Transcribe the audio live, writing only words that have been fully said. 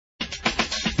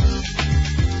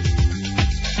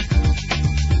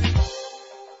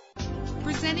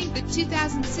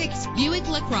2006 Buick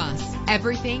LaCrosse.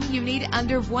 Everything you need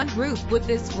under one roof with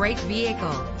this great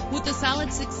vehicle. With a solid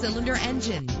 6-cylinder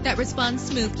engine that responds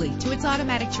smoothly to its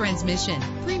automatic transmission,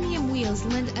 premium wheels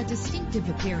lend a distinctive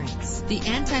appearance. The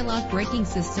anti-lock braking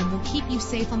system will keep you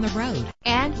safe on the road.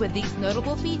 And with these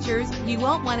notable features, you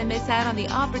won't want to miss out on the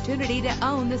opportunity to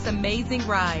own this amazing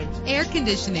ride. Air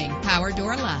conditioning, power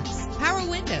door locks, power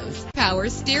windows, power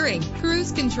steering,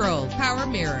 cruise control, power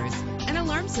mirrors, an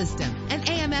alarm system, an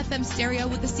AM/FM stereo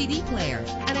with a CD player,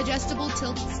 an adjustable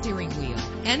tilt steering wheel.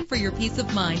 And for your peace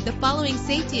of mind, the following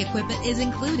safety equipment is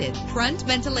included: front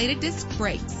ventilated disc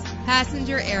brakes,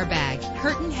 passenger airbag,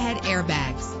 curtain head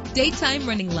airbags, daytime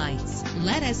running lights.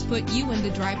 Let us put you in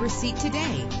the driver's seat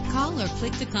today. Call or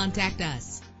click to contact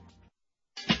us.